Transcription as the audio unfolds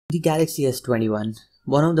The Galaxy S21,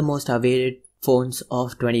 one of the most awaited phones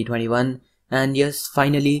of 2021, and yes,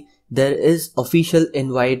 finally there is official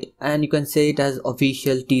invite and you can say it as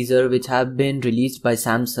official teaser which have been released by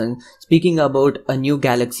Samsung speaking about a new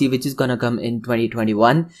Galaxy which is gonna come in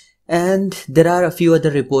 2021. And there are a few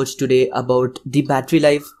other reports today about the battery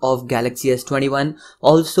life of Galaxy S21.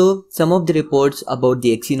 Also, some of the reports about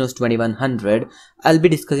the Exynos 2100. I'll be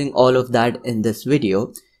discussing all of that in this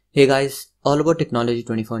video. Hey guys, all about technology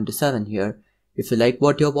 24/7 here. If you like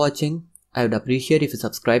what you're watching, I would appreciate if you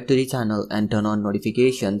subscribe to the channel and turn on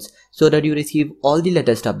notifications so that you receive all the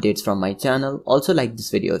latest updates from my channel. Also like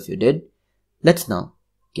this video if you did. Let's now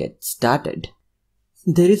get started.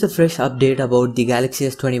 There is a fresh update about the Galaxy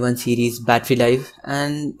S21 series battery life,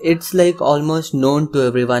 and it's like almost known to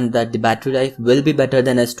everyone that the battery life will be better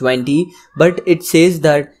than S20, but it says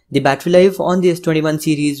that the battery life on the S21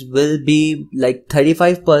 series will be like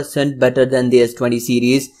 35% better than the S20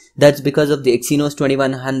 series. That's because of the Exynos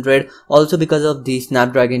 2100, also because of the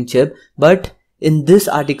Snapdragon chip, but in this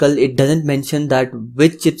article it doesn't mention that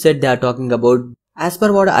which chipset they are talking about. As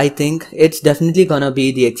per what I think, it's definitely gonna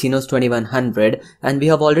be the Exynos 2100, and we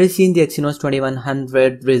have already seen the Exynos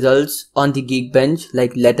 2100 results on the Geekbench,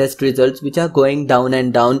 like latest results which are going down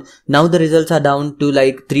and down. Now the results are down to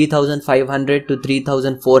like 3500 to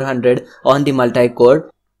 3400 on the multi-core.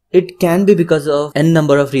 It can be because of n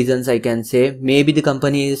number of reasons I can say. Maybe the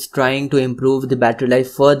company is trying to improve the battery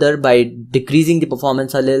life further by decreasing the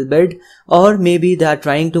performance a little bit, or maybe they are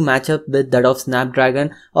trying to match up with that of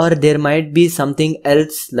Snapdragon, or there might be something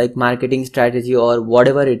else like marketing strategy or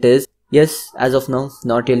whatever it is. Yes, as of now,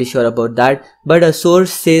 not really sure about that, but a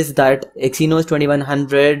source says that Exynos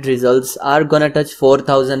 2100 results are gonna touch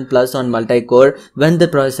 4000 plus on multi-core when the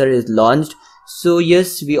processor is launched. So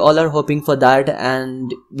yes, we all are hoping for that,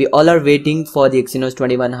 and we all are waiting for the Exynos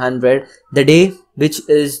 2100, the day which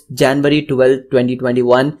is January 12,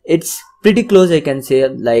 2021. It's pretty close I can say,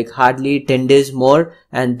 like hardly 10 days more,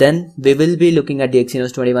 and then we will be looking at the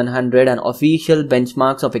Exynos 2100 and official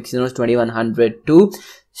benchmarks of Exynos 2100 too.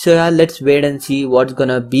 So yeah, let's wait and see what's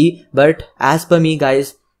gonna be, but as per me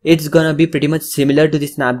guys, it's gonna be pretty much similar to the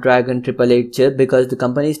Snapdragon 888 chip because the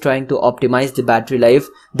company is trying to optimize the battery life.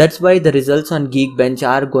 That's why the results on Geekbench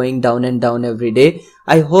are going down and down every day.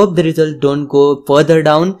 I hope the results don't go further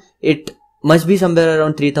down. It must be somewhere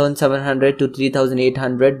around 3700 to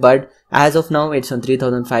 3800, but as of now it's on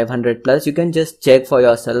 3500 plus. You can just check for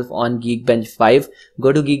yourself on Geekbench 5.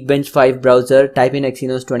 Go to Geekbench 5 browser, type in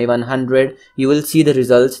Exynos 2100. You will see the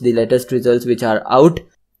results, the latest results which are out.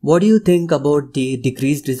 What do you think about the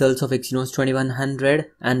decreased results of Exynos 2100,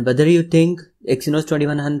 and whether you think Exynos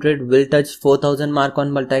 2100 will touch 4000 mark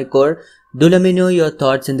on multi-core? Do let me know your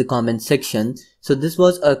thoughts in the comment section. So this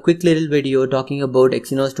was a quick little video talking about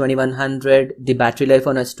Exynos 2100, the battery life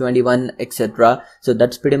on S21, etc. So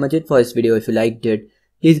that's pretty much it for this video. If you liked it,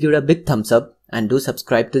 please give it a big thumbs up and do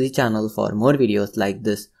subscribe to the channel for more videos like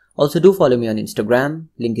this. Also do follow me on Instagram,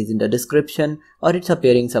 link is in the description or it's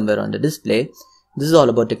appearing somewhere on the display. This is all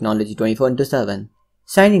about technology 24/7.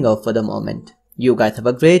 Signing off for the moment. You guys have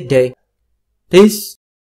a great day. Peace.